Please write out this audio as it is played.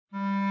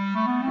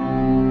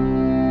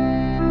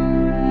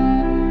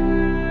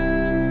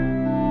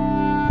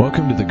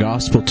Welcome to the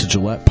Gospel to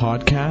Gillette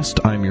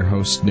podcast. I'm your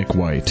host, Nick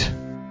White.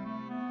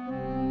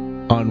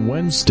 On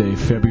Wednesday,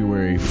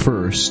 February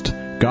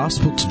 1st,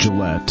 Gospel to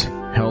Gillette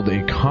held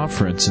a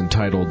conference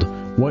entitled,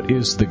 What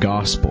is the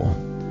Gospel?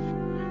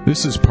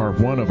 This is part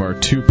one of our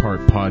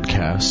two-part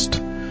podcast.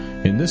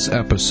 In this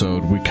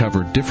episode, we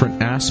cover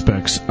different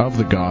aspects of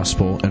the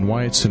gospel and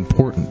why it's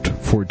important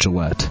for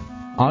Gillette.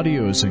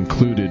 Audio is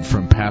included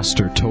from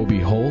Pastor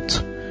Toby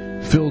Holt,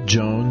 Phil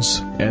Jones,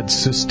 Ed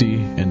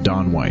Sisti, and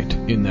Don White,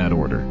 in that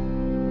order.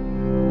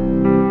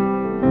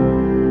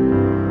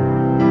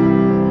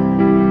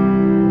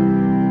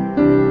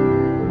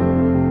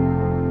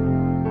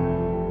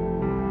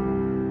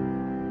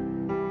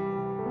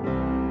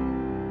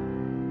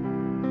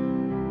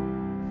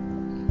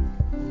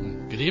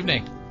 Good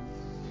evening.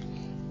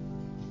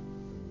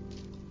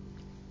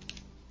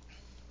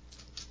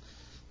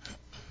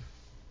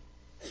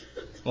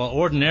 Well,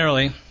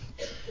 ordinarily,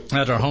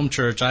 at our home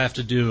church, I have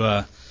to do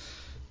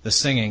the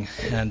singing,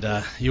 and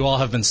you all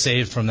have been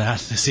saved from that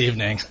this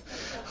evening.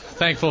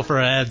 Thankful for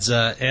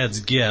Ed's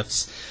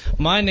gifts.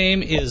 My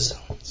name is,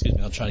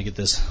 I'll try to get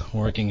this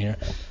working here.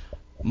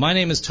 My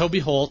name is Toby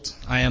Holt.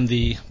 I am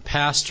the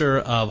pastor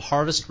of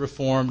Harvest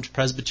Reformed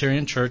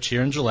Presbyterian Church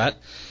here in Gillette.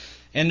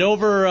 And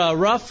over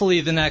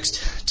roughly the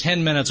next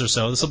 10 minutes or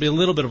so, this will be a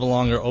little bit of a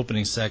longer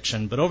opening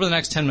section, but over the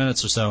next 10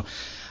 minutes or so,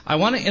 I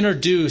want to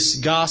introduce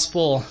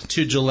Gospel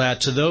to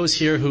Gillette to those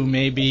here who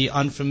may be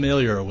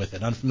unfamiliar with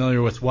it,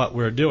 unfamiliar with what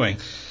we're doing.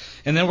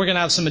 And then we're going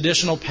to have some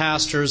additional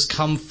pastors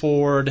come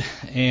forward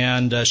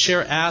and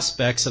share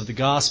aspects of the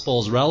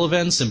Gospel's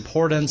relevance,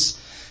 importance,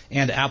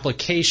 and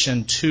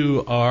application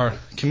to our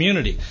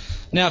community.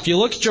 Now, if you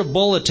look at your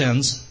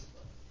bulletins,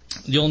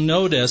 you'll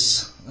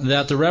notice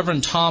that the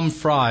Reverend Tom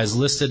Fry is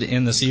listed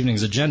in this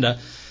evening's agenda.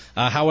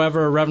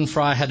 However, Reverend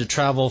Fry had to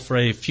travel for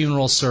a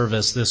funeral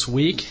service this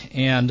week,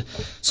 and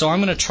so I'm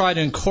going to try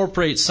to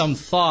incorporate some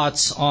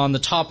thoughts on the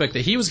topic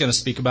that he was going to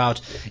speak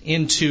about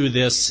into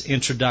this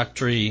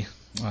introductory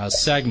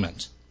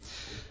segment.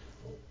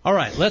 All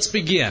right, let's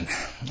begin.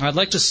 I'd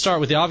like to start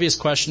with the obvious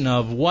question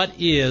of what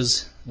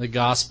is the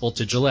gospel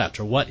to Gillette,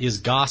 or what is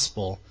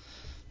gospel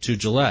to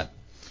Gillette?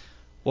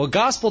 Well,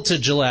 gospel to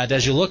Gillette,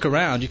 as you look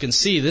around, you can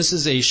see this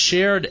is a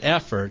shared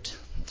effort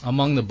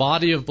among the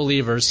body of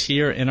believers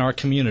here in our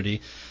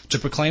community to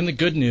proclaim the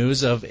good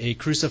news of a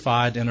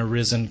crucified and a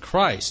risen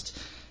Christ.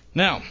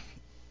 Now,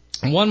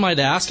 one might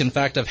ask, in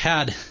fact, I've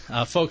had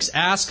folks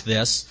ask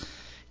this,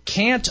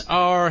 can't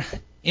our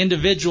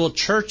individual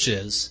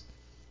churches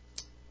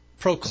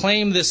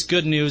proclaim this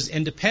good news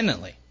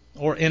independently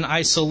or in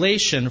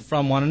isolation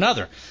from one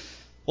another?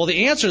 Well,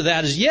 the answer to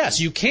that is yes,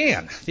 you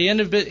can. The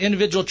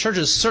individual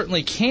churches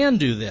certainly can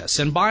do this,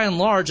 and by and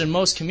large, in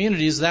most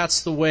communities,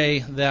 that's the way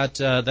that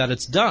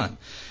it's done.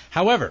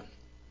 However,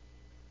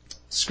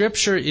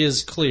 Scripture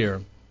is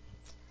clear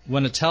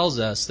when it tells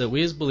us that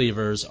we as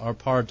believers are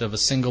part of a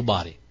single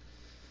body.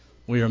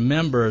 We are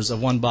members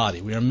of one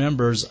body. We are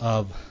members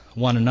of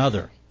one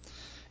another.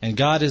 And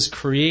God has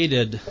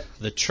created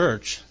the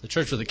church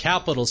with a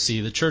capital C,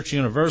 the church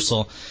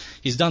universal.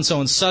 He's done so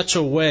in such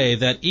a way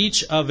that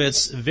each of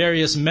its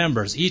various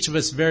members, each of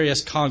its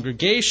various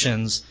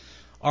congregations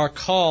are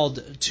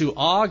called to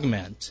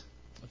augment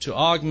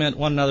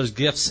one another's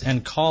gifts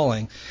and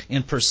calling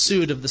in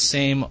pursuit of the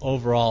same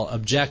overall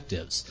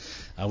objectives.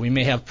 We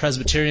may have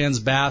Presbyterians,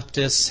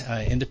 Baptists,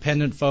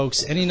 independent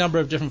folks, any number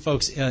of different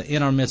folks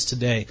in our midst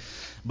today.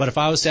 But if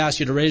I was to ask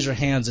you to raise your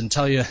hands and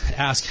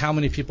ask how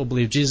many people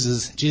believe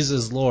Jesus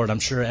is Lord, I'm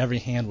sure every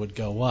hand would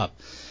go up.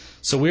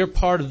 So we're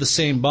part of the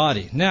same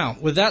body. Now,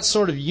 with that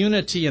sort of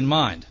unity in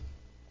mind,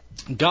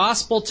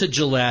 Gospel to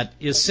Gillette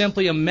is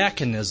simply a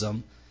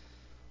mechanism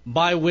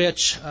by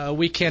which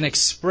we can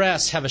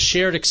have a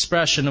shared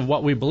expression of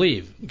what we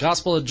believe.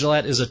 Gospel to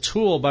Gillette is a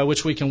tool by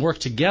which we can work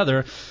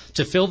together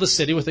to fill the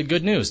city with the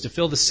good news, to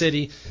fill the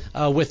city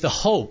with the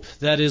hope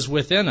that is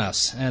within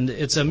us. And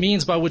it's a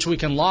means by which we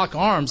can lock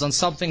arms on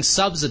something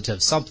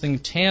substantive, something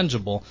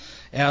tangible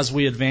as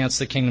we advance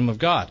the kingdom of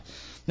God.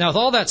 Now, with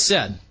all that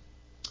said,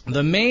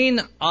 the main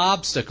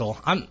obstacle,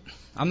 I'm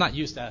not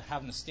used to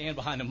having to stand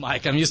behind a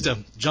mic. I'm used to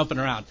jumping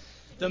around.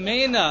 The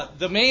main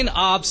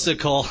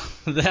obstacle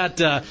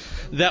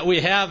that we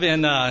have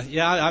in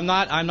I'm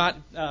not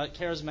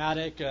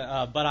charismatic,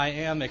 but I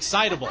am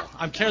excitable.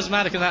 I'm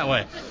charismatic in that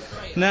way.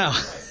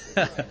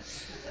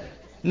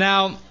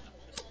 Now,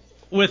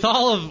 with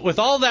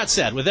all that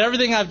said, with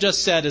everything I've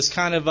just said is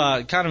kind of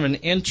an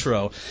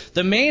intro.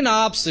 The main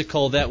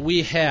obstacle that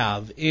we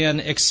have in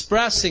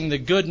expressing the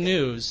good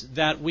news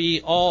that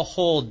we all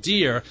hold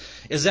dear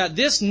is that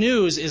this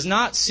news is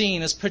not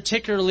seen as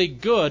particularly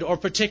good or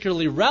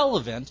particularly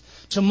relevant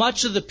to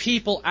much of the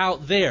people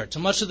out there, to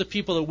much of the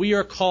people that we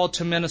are called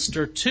to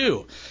minister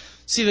to.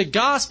 See,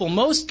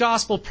 most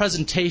gospel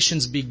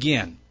presentations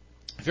begin.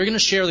 If you're going to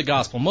share the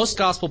gospel, most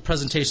gospel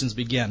presentations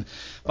begin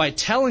by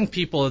telling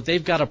people that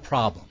they've got a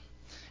problem.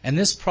 And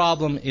this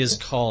problem is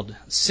called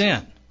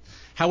sin.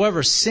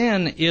 However,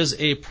 sin is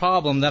a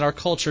problem that our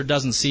culture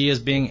doesn't see as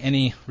being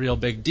any real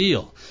big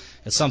deal.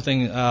 It's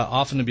something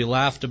often to be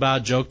laughed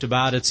about, joked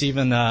about. It's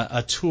even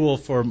a tool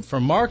for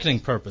marketing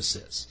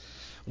purposes.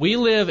 We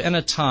live in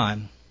a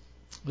time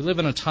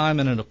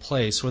and in a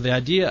place where the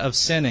idea of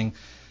sinning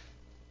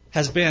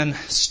has been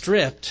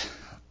stripped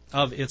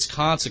of its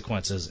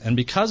consequences. And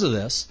because of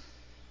this,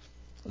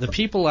 the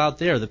people out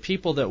there, the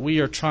people that we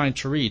are trying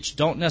to reach,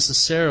 don't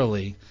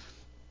necessarily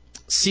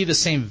see the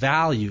same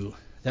value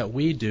that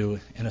we do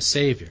in a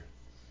Savior.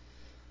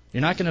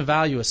 You're not going to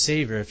value a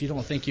Savior if you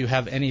don't think you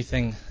have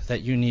anything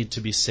that you need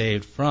to be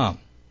saved from.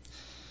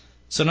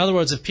 So in other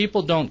words, if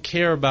people don't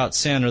care about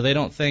sin, or they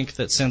don't think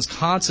that sin's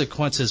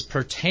consequences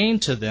pertain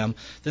to them,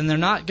 then they're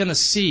not going to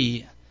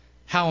see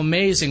how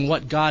amazing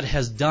what God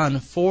has done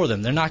for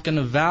them. They're not going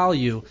to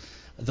value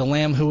the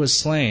Lamb who was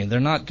slain. They're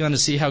not going to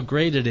see how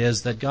great it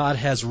is that God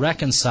has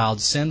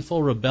reconciled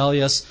sinful,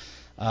 rebellious,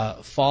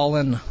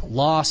 fallen,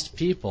 lost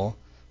people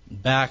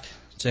back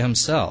to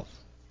Himself.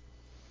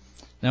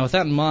 Now, with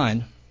that in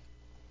mind,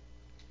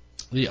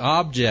 the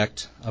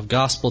object of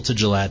Gospel to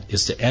Gillette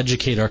is to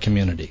educate our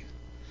community.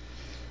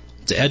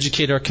 To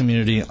educate our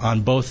community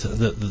on both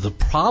the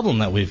problem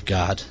that we've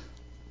got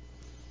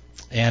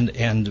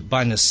and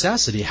by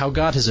necessity how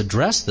God has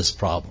addressed this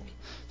problem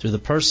through the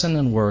person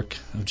and work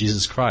of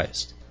Jesus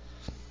Christ.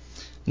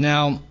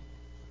 Now,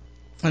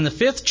 in the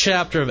 5th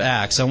chapter of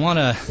Acts,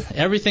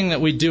 everything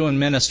that we do in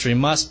ministry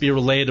must be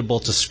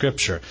relatable to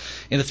Scripture.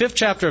 In the 5th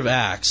chapter of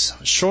Acts,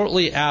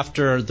 shortly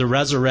after the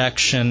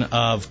resurrection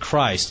of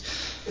Christ,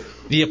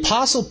 the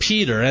Apostle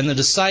Peter and the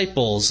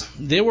disciples,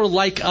 they were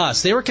like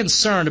us. They were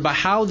concerned about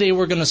how they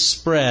were going to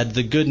spread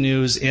the good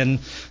news in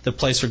the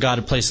place where God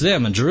had placed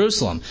them, in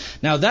Jerusalem.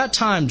 Now, at that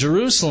time,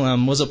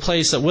 Jerusalem was a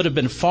place that would have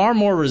been far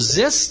more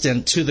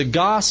resistant to the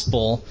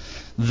gospel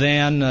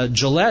than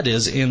Gillette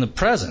is in the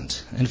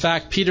present. In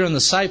fact, Peter and the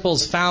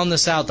disciples found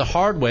this out the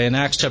hard way in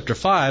Acts chapter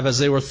 5 as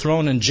they were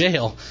thrown in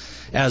jail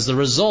as the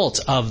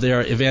result of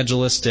their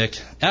evangelistic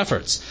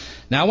efforts.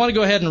 Now, I want to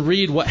go ahead and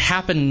read what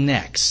happened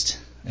next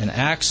in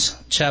Acts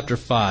chapter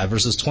 5,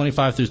 verses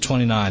 25 through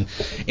 29,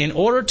 in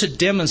order to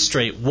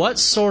demonstrate what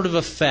sort of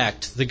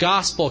effect the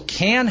gospel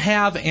can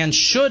have and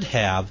should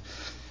have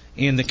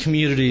in the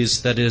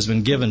communities that it has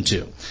been given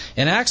to.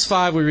 In Acts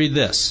 5, we read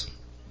this.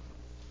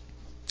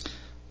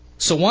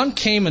 So one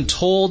came and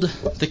told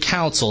the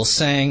council,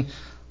 saying,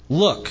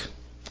 "Look,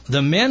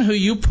 the men who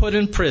you put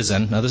in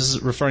prison," now this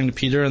is referring to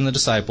Peter and the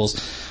disciples,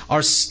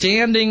 "are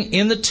standing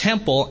in the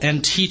temple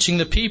and teaching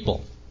the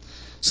people."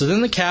 So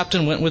then the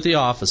captain went with the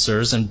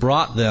officers and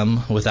brought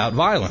them without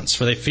violence,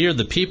 for they feared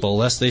the people,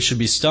 lest they should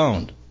be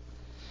stoned.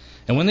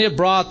 And when they had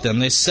brought them,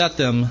 they set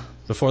them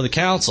before the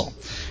council.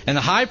 And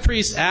the high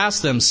priest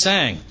asked them,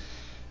 saying,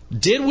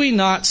 "Did we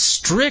not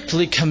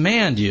strictly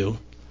command you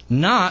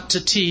not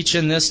to teach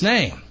in this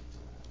name?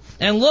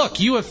 And look,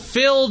 you have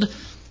filled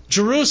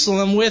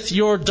Jerusalem with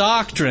your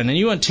doctrine, and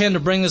you intend to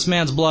bring this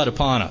man's blood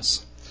upon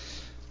us."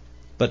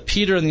 But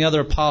Peter and the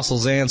other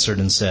apostles answered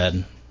and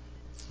said,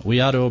 "We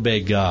ought to obey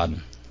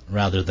God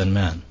rather than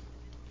men."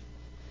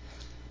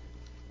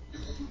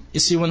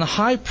 You see, when the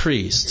high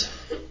priest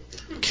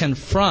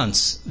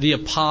confronts the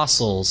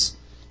apostles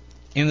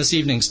in this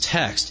evening's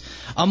text,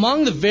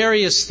 among the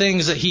various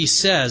things that he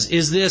says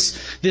is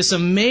this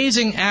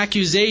amazing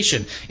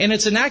accusation. And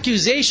it's an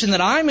accusation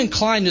that I'm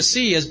inclined to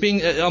see as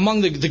being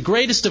among the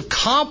greatest of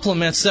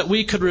compliments that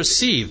we could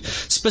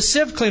receive.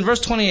 Specifically in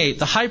verse 28,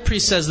 the high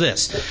priest says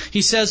this.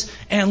 He says,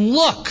 "And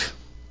look,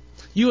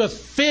 you have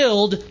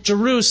filled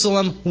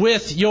Jerusalem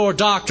with your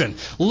doctrine."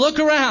 Look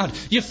around.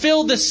 You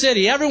filled the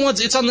city.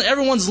 It's on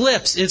everyone's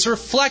lips. It's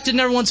reflected in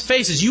everyone's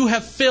faces. You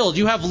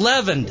have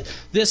leavened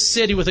this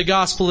city with the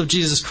gospel of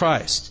Jesus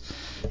Christ.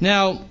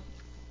 Now,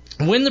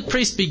 when the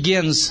priest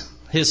begins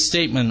his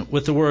statement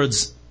with the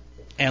words,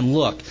 "and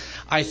look,"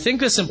 I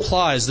think this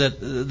implies that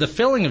the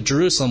filling of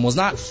Jerusalem was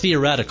not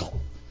theoretical.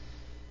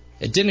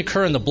 It didn't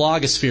occur in the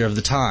blogosphere of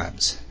the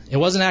times. It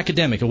wasn't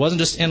academic. It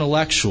wasn't just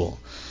intellectual.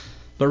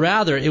 But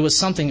rather, it was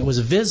something that was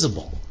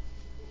visible.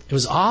 It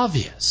was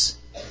obvious.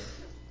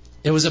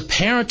 It was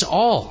apparent to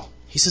all.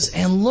 He says,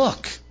 "And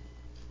look.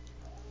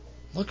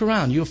 Look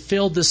around. You have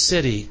filled this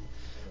city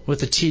with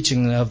the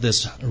teaching of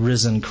this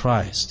risen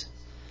Christ."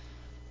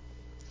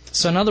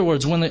 So in other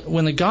words,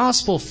 when the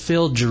gospel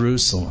filled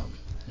Jerusalem,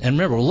 and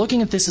remember, we're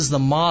looking at this as the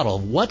model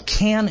of what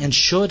can and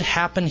should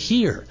happen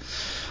here.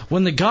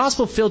 When the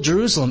gospel filled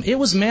Jerusalem, it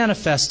was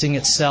manifesting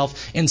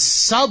itself in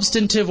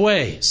substantive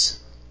ways.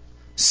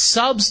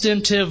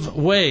 Substantive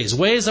ways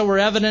that were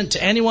evident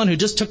to anyone who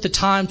just took the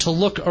time to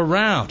look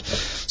around.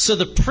 So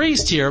the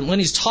priest here, when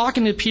he's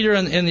talking to Peter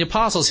and the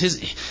apostles,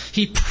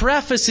 he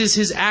prefaces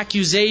his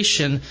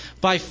accusation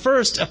by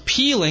first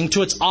appealing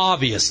to its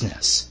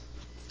obviousness.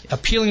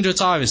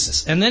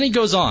 And then he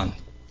goes on,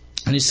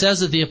 and he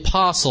says that the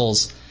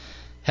apostles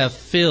have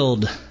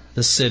filled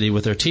the city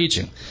with their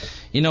teaching.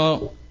 You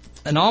know,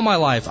 in all my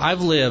life,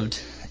 I've lived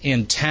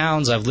in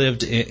towns, I've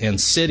lived in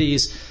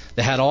cities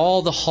that had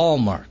all the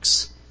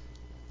hallmarks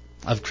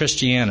of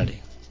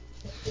Christianity.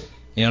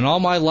 You know, in all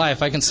my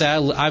life, I can say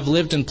I've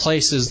lived in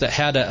places that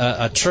had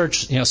a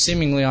church,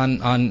 seemingly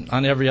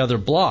on every other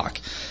block.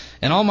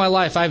 And all my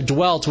life I've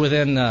dwelt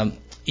within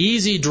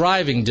easy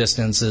driving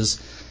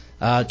distances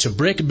to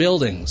brick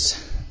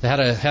buildings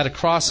that had a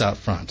cross out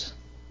front.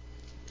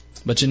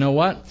 But you know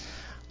what?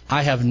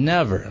 I have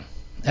never,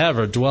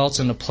 ever dwelt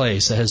in a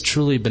place that has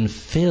truly been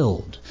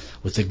filled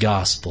with the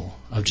gospel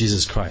of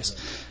Jesus Christ.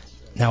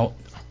 Now,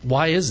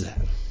 why is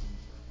that?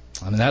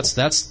 I mean, that's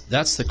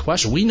the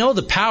question. We know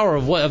the power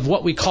of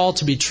what we call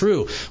to be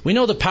true. We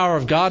know the power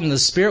of God and the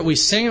Spirit. We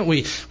sing it.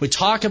 We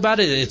talk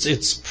about it.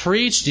 It's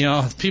preached. You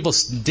know, people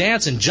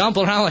dance and jump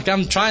around like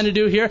I'm trying to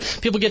do here.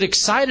 People get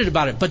excited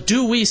about it. But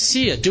do we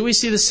see it? Do we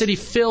see the city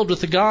filled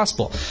with the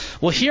gospel?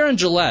 Well, here in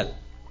Gillette,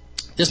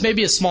 this may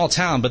be a small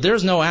town, but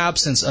there's no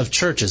absence of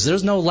churches.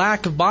 There's no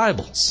lack of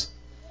Bibles.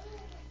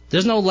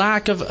 There's no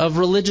lack of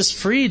religious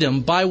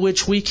freedom by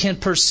which we can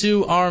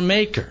pursue our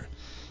Maker.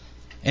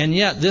 And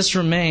yet, this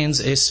remains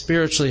a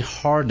spiritually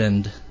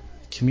hardened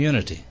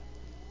community.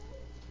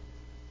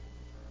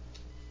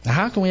 Now,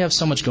 how can we have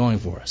so much going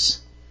for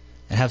us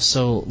and have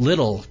so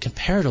little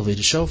comparatively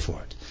to show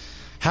for it?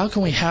 How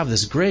can we have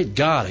this great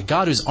God, a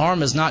God whose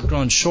arm has not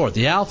grown short,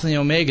 the Alpha and the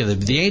Omega,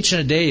 the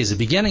Ancient of Days, the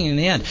beginning and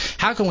the end?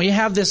 How can we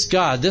have this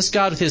God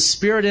with His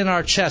Spirit in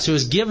our chest, who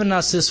has given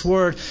us this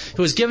Word,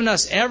 who has given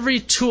us every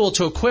tool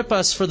to equip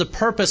us for the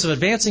purpose of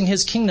advancing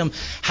His kingdom?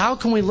 How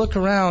can we look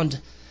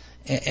around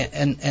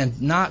and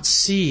not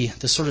see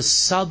the sort of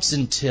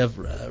substantive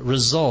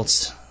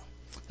results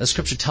that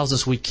Scripture tells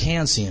us we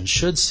can see and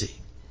should see?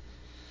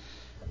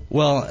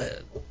 Well,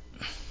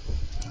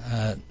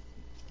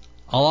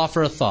 I'll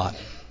offer a thought.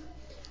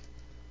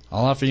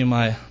 I'll offer you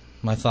my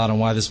thought on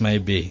why this may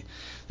be.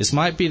 This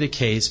might be the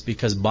case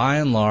because by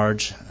and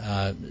large,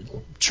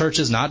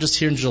 churches, not just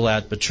here in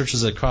Gillette, but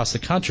churches across the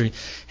country,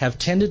 have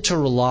tended to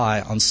rely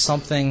on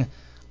something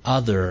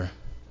other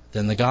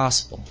than the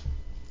gospel.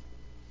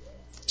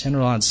 Tend to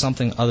rely on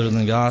something other than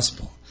the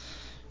gospel.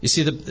 You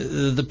see,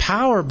 the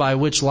power by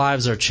which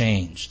lives are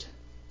changed,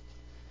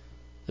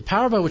 the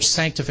power by which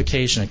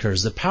sanctification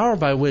occurs, the power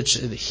by which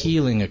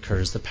healing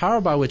occurs, the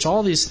power by which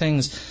all these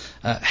things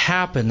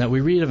happen that we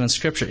read of in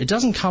Scripture, it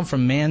doesn't come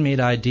from man-made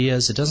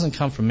ideas. It doesn't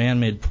come from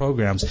man-made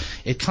programs.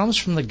 It comes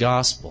from the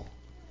gospel.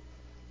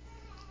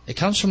 It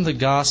comes from the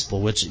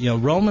gospel, which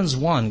Romans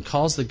 1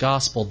 calls the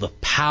gospel the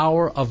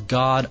power of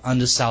God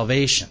unto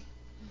salvation.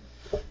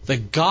 The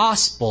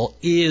gospel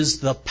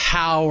is the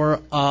power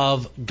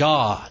of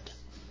God.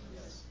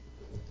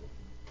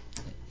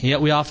 Yet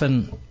we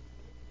often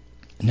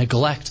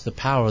neglect the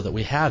power that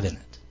we have in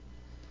it.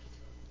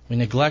 We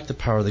neglect the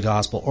power of the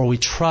gospel, or we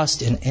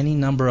trust in any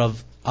number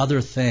of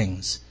other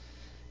things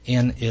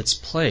in its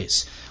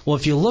place. Well,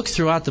 if you look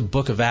throughout the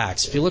book of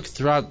Acts, if you look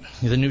throughout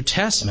the New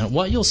Testament,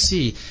 what you'll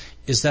see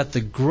is that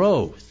the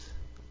growth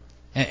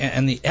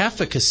and the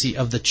efficacy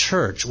of the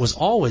church was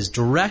always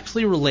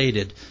directly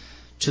related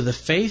to the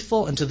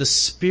faithful and to the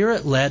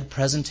Spirit-led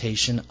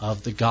presentation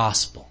of the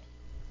gospel.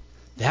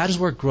 That is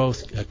where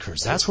growth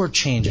occurs. That's where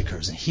change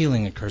occurs and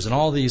healing occurs and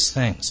all these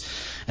things.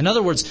 In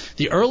other words,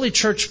 the early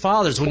church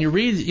fathers, when you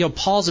read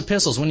Paul's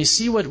epistles, when you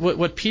see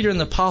what Peter and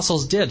the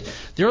apostles did,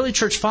 the early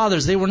church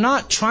fathers, they were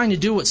not trying to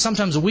do what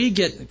sometimes we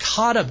get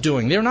caught up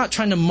doing. They were not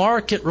trying to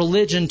market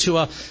religion to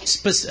a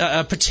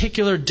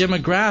particular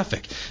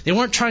demographic. They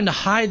weren't trying to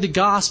hide the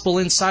gospel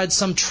inside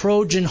some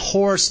Trojan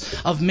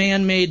horse of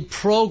man-made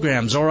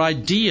programs or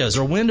ideas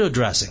or window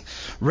dressing.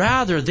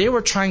 Rather, they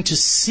were trying to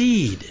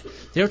seed.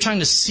 They were trying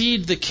to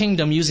seed the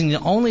kingdom using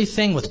the only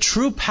thing with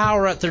true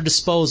power at their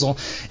disposal,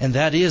 and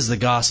that is the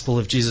gospel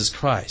of Jesus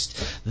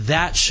Christ.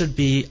 That should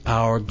be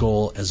our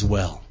goal as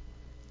well.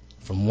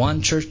 From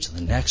one church to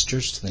the next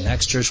church to the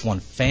next church, one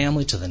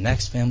family to the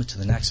next family to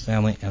the next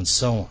family, and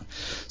so on.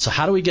 So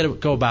how do we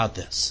go about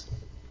this?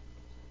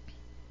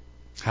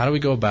 How do we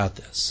go about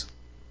this?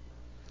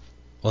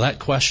 Well, that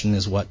question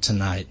is what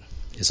tonight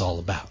is all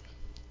about.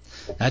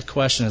 That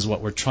question is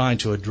what we're trying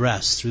to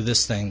address through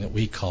this thing that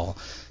we call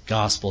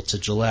Gospel to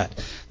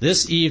Gillette.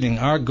 This evening,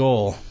 our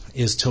goal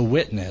is to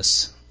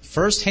witness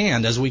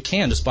firsthand, as we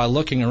can, just by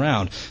looking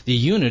around, the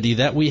unity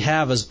that we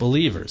have as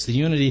believers, the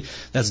unity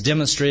that's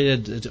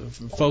demonstrated to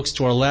folks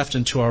to our left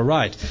and to our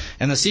right.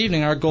 And this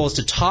evening, our goal is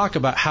to talk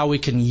about how we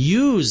can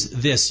use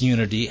this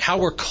unity, how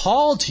we're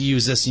called to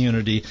use this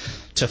unity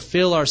to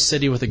fill our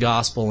city with the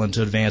gospel and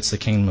to advance the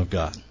kingdom of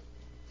God.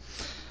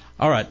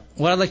 All right,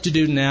 what I'd like to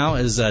do now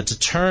is to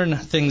turn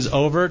things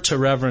over to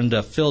Reverend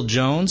Phil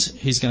Jones.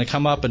 He's going to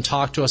come up and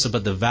talk to us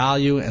about the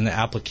value and the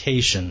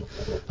application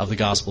of the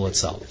gospel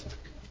itself.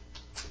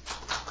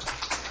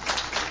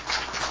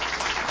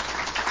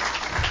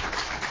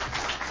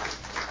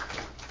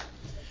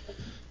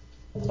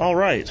 All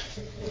right.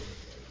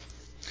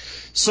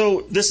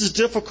 So this is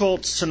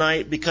difficult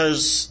tonight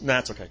because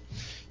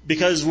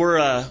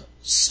we're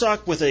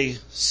stuck with a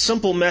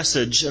simple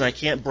message and I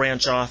can't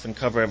branch off and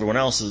cover everyone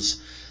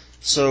else's.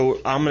 So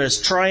I'm going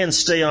to try and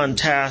stay on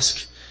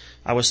task.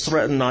 I was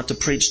threatened not to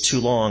preach too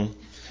long.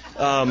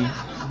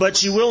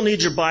 But you will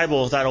need your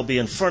Bible. That'll be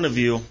in front of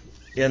you,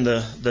 in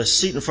the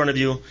seat in front of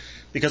you,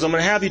 because I'm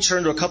going to have you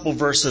turn to a couple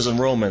verses in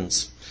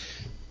Romans.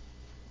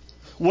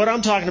 what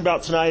I'm talking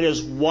about tonight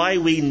is why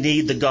we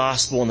need the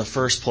gospel in the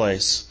first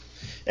place.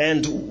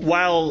 And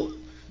while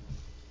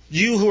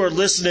you who are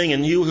listening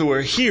and you who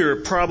are here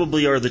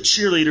probably are the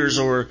cheerleaders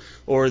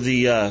or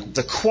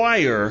the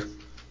choir,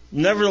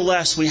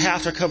 nevertheless, we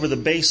have to cover the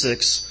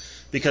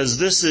basics, because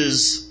this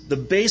is the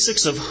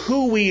basics of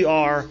who we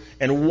are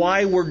and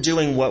why we're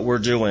doing what we're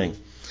doing.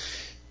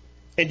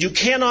 And you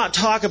cannot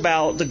talk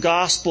about the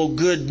gospel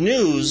good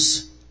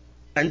news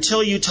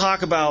until you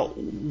talk about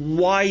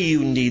why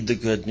you need the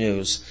good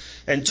news.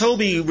 And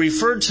Toby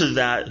referred to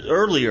that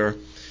earlier.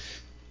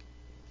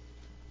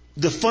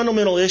 The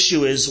fundamental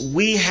issue is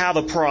we have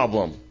a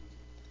problem.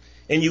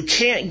 And you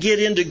can't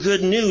get into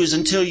good news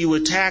until you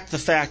attack the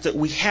fact that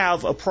we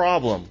have a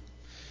problem.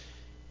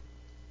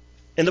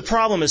 And the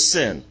problem is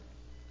sin.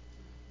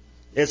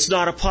 It's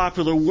not a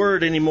popular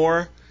word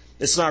anymore.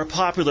 It's not a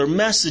popular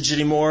message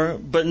anymore.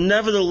 But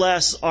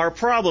nevertheless, our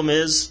problem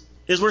is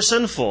we're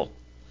sinful.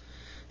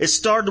 It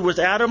started with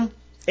Adam,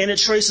 and it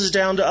traces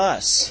down to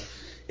us.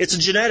 It's a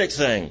genetic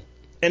thing,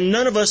 and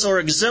none of us are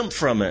exempt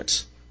from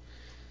it.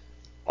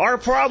 Our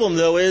problem,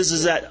 though,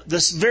 is that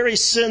this very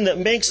sin that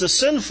makes us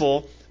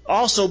sinful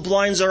also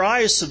blinds our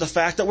eyes to the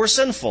fact that we're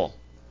sinful.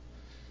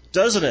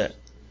 Doesn't it?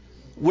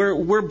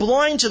 We're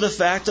blind to the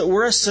fact that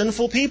we're a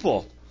sinful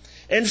people.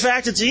 In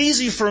fact, it's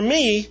easy for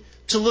me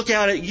to look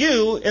out at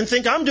you and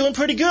think I'm doing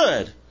pretty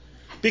good,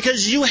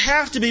 because you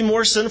have to be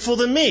more sinful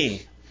than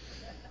me.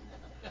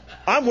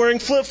 I'm wearing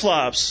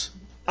flip-flops.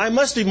 I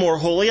must be more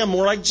holy. I'm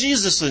more like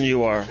Jesus than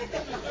you are.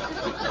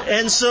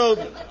 And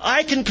so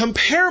I can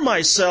compare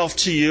myself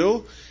to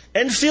you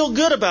and feel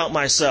good about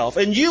myself.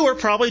 And you are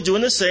probably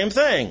doing the same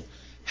thing.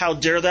 How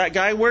dare that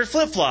guy wear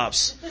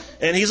flip-flops?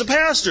 And he's a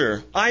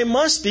pastor. I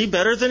must be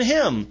better than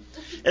him.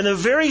 And the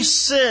very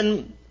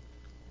sin,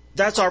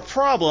 that's our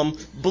problem,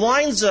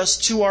 blinds us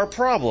to our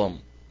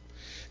problem.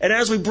 And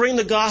as we bring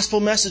the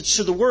gospel message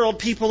to the world,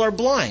 people are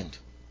blind.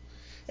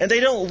 And they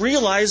don't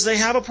realize they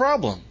have a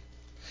problem.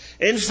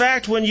 In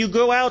fact, when you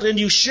go out and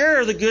you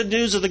share the good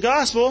news of the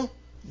gospel,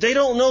 they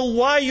don't know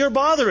why you're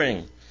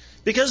bothering.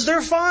 Because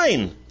they're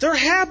fine. They're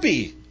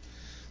happy.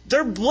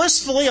 They're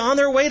blissfully on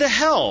their way to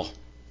hell.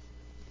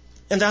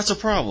 And that's a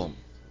problem.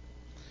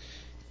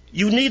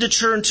 You need to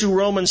turn to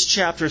Romans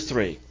chapter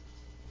 3.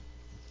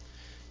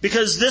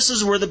 Because this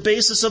is where the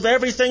basis of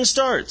everything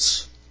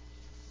starts.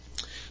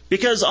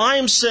 Because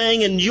I'm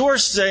saying and you're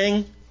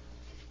saying,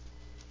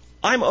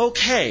 I'm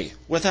okay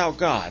without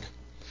God.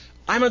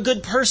 I'm a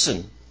good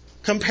person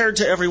compared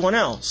to everyone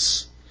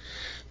else.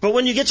 But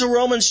when you get to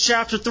Romans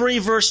chapter 3,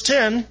 verse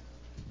 10,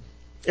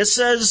 it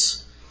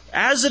says,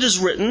 as it is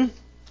written,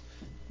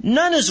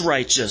 none is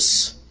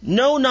righteous,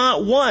 no,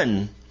 not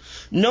one.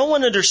 No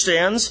one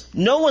understands,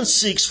 no one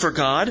seeks for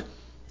God.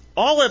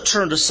 All have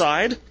turned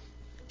aside.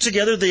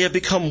 Together they have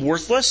become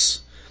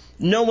worthless.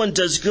 No one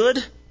does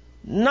good,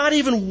 not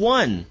even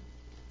one.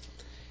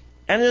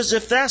 And as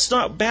if that's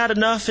not bad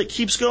enough, it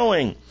keeps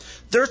going.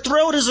 Their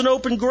throat is an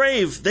open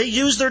grave. They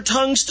use their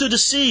tongues to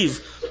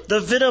deceive. The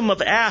venom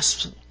of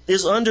asps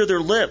is under their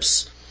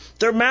lips.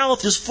 Their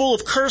mouth is full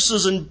of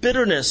curses and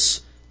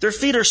bitterness. Their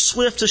feet are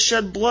swift to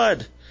shed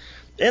blood.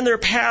 And their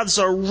paths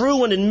are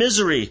ruin and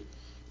misery.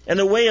 And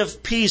the way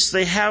of peace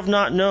they have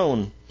not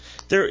known.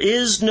 There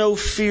is no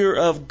fear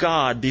of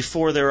God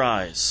before their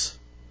eyes.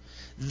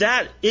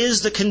 That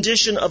is the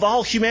condition of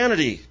all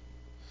humanity,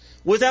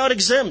 without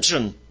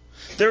exemption.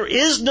 There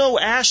is no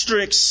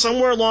asterisk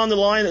somewhere along the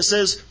line that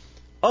says,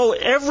 oh,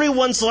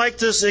 everyone's like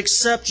this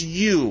except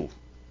you.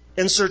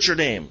 Insert your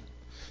name.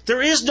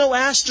 There is no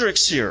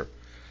asterisk here.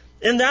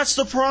 And that's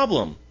the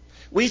problem.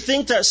 We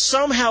think that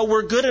somehow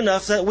we're good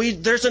enough that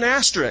there's an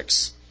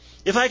asterisk.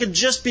 If I could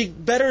just be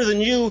better than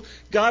you,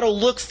 God will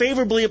look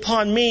favorably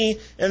upon me,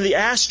 and the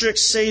asterisk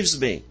saves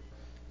me.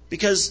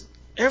 Because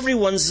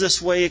everyone's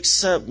this way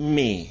except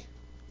me.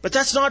 But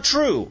that's not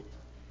true.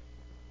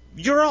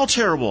 You're all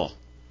terrible.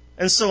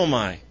 And so am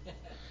I.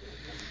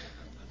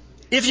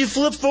 If you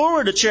flip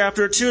forward to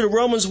chapter 2 to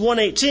Romans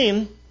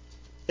 1:18,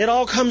 it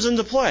all comes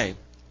into play.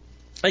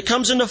 It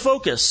comes into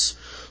focus.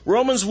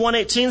 Romans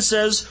 1:18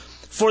 says,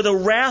 for the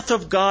wrath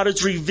of God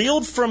is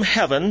revealed from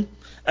heaven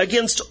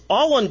against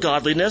all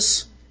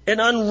ungodliness and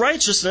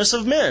unrighteousness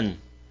of men.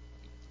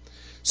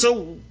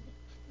 So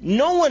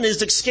no one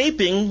is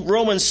escaping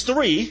Romans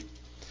 3.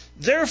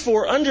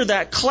 Therefore, under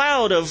that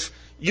cloud of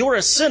you're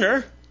a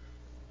sinner,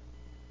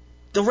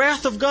 the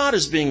wrath of God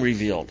is being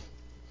revealed.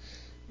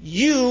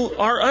 You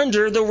are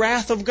under the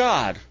wrath of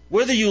God.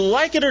 Whether you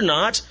like it or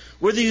not,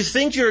 whether you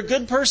think you're a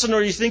good person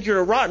or you think you're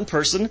a rotten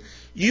person,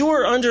 you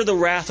are under the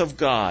wrath of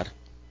God.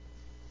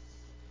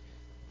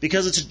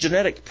 Because it's a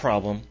genetic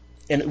problem,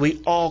 and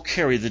we all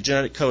carry the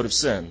genetic code of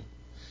sin.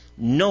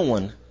 No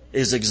one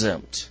is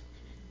exempt.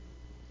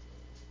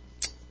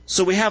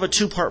 So we have a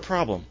two-part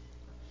problem.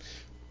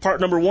 Part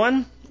number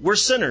one, we're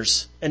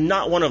sinners, and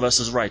not one of us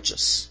is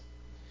righteous.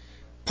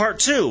 Part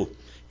two,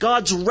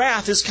 God's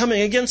wrath is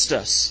coming against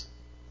us.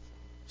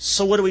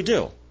 So what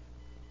do?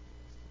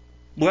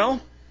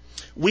 Well,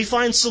 we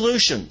find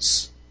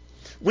solutions.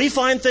 We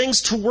find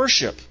things to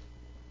worship.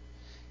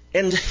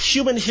 And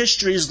human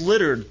history is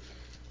littered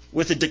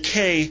with the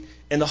decay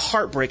and the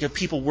heartbreak of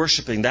people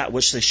worshiping that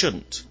which they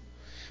shouldn't.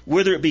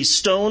 Whether it be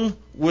stone,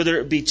 whether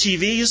it be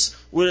TVs,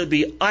 whether it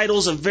be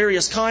idols of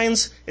various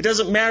kinds, it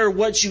doesn't matter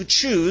what you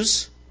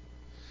choose.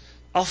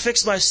 I'll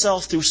fix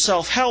myself through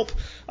self-help.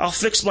 I'll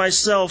fix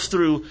myself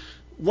through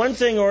one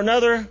thing or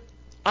another.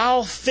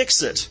 I'll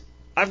fix it.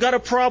 I've got a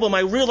problem.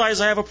 I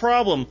realize I have a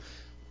problem,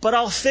 but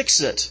I'll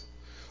fix it.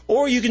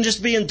 Or you can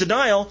just be in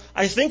denial.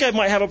 I think I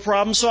might have a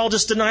problem, so I'll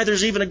just deny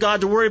there's even a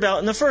God to worry about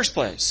in the first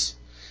place.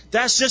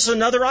 That's just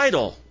another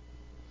idol.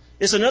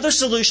 It's another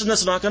solution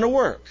that's not going to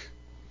work.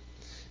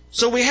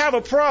 So we have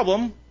a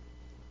problem,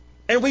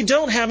 and we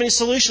don't have any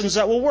solutions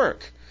that will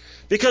work.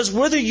 Because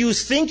whether you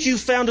think you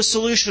found a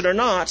solution or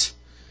not,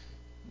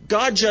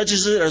 God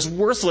judges it as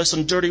worthless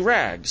and dirty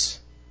rags.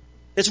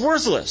 It's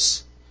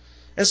worthless.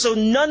 And so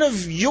none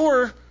of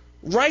your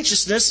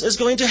righteousness is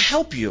going to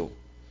help you.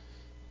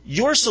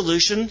 Your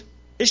solution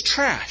is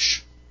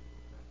trash.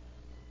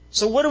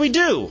 So what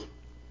do?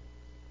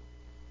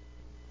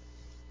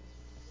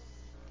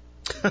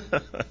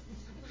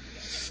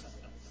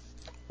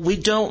 We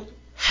don't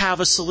have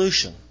a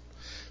solution.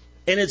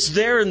 And it's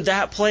there in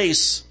that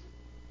place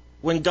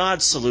when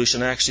God's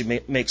solution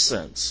actually makes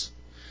sense.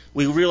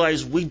 We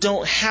realize we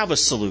don't have a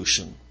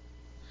solution.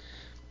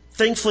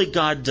 Thankfully,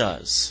 God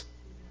does.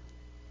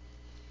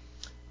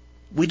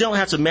 We don't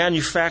have to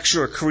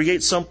manufacture or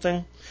create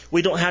something.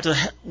 We don't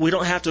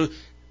have to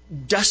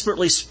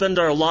desperately spend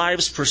our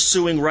lives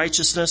pursuing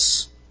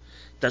righteousness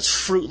that's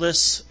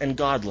fruitless and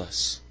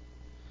godless.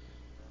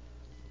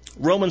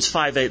 Romans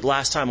 5:8.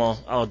 Last time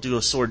I'll do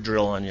a sword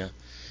drill on you.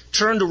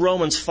 Turn to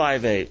Romans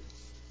 5:8.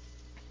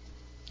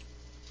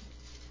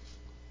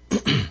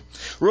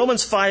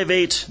 Romans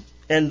 5:8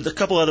 and a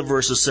couple other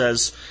verses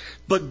says,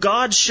 "But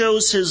God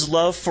shows His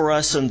love for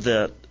us in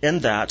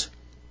that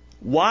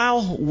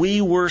while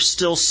we were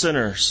still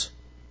sinners,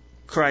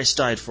 Christ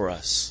died for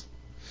us."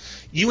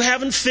 You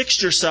haven't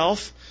fixed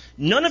yourself.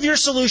 None of your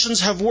solutions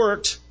have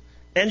worked.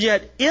 And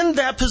yet, in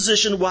that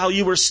position, while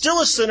you were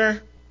still a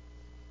sinner,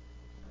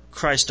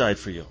 Christ died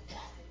for you.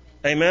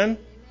 Amen?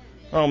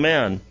 Oh,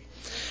 man.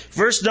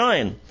 Verse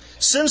 9.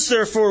 "Since,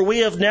 therefore, we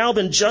have now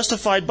been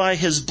justified by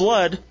His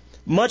blood,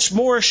 much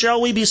more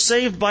shall we be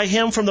saved by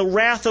Him from the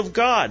wrath of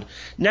God."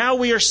 Now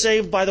we are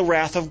saved by the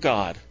wrath of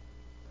God.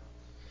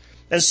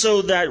 And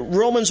so that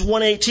Romans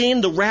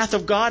 1:18, the wrath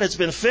of God has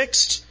been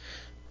fixed.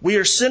 We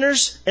are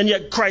sinners, and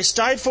yet Christ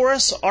died for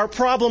us. Our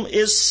problem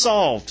is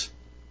solved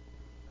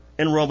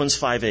in Romans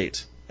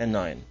 5:8 and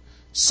 9.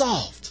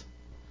 Solved.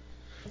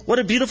 What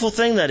a beautiful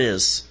thing that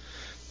is,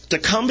 to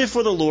come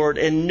before the Lord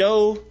and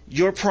know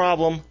your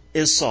problem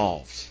is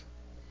solved.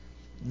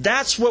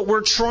 That's what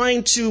we're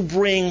trying to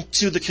bring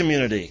to the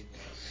community.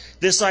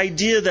 This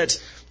idea that,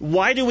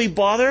 why do we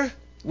bother?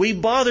 We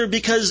bother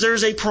because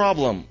there's a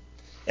problem.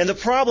 And the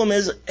problem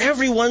is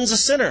everyone's a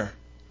sinner.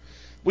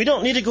 We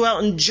don't need to go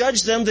out and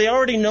judge them. They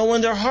already know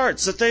in their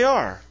hearts that they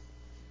are.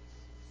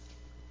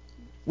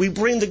 We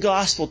bring the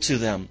gospel to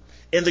them.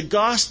 And the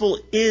gospel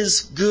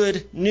is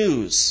good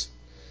news.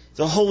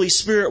 The Holy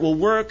Spirit will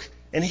work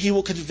and He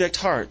will convict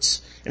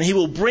hearts. And He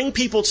will bring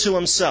people to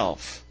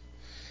Himself.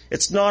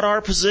 It's not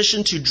our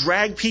position to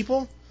drag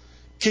people,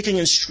 kicking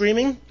and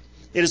screaming.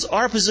 It is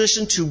our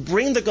position to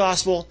bring the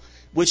gospel,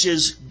 which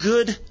is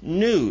good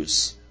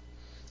news.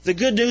 The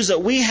good news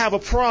that we have a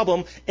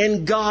problem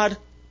and God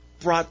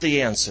brought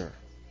the answer.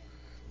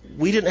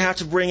 We didn't have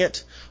to bring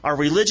it. Our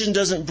religion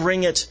doesn't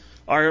bring it.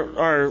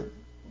 Our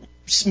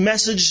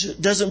message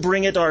doesn't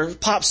bring it. Our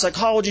pop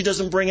psychology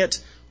doesn't bring it.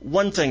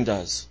 One thing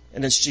does,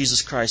 and it's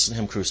Jesus Christ and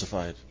Him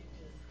crucified.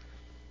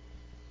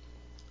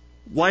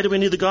 Why do we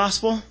need the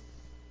gospel?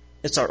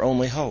 It's our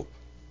only hope.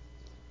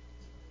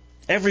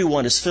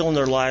 Everyone is filling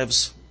their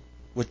lives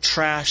with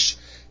trash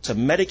to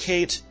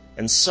medicate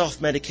and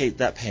self-medicate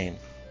that pain.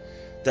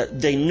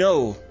 That they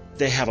know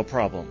they have a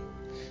problem.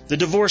 The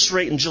divorce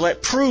rate in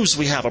Gillette proves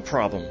we have a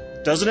problem,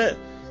 doesn't it?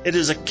 It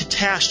is a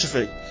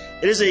catastrophe.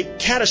 It is a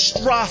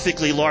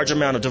catastrophically large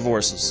amount of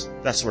divorces.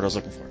 That's the word I was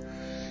looking for.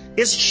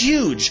 It's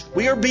huge.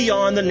 We are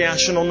beyond the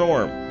national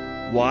norm.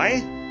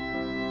 Why?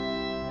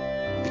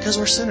 Because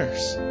we're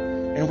sinners.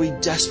 And we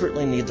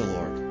desperately need the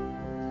Lord.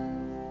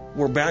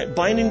 We're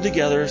binding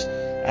together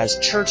as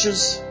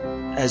churches,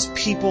 as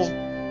people,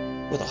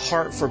 with a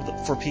heart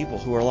for people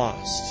who are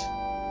lost.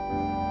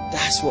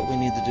 That's what we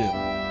need to do.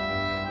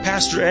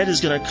 Pastor Ed is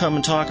going to come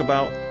and talk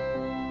about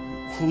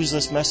who's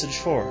this message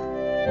for.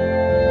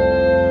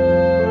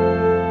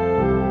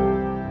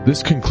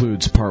 This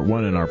concludes part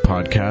 1 in our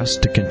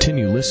podcast. To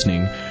continue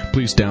listening,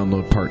 please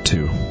download part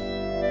 2.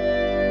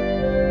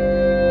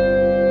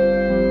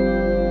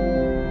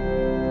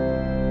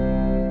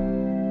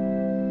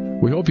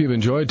 We hope you've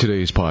enjoyed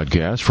today's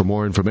podcast. For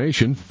more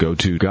information, go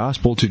to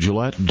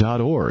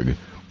gospeltogillette.org.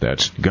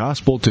 That's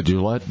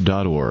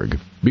gospeltogillette.org.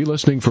 Be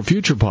listening for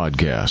future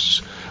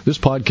podcasts. This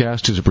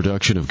podcast is a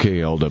production of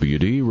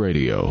KLWD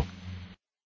Radio.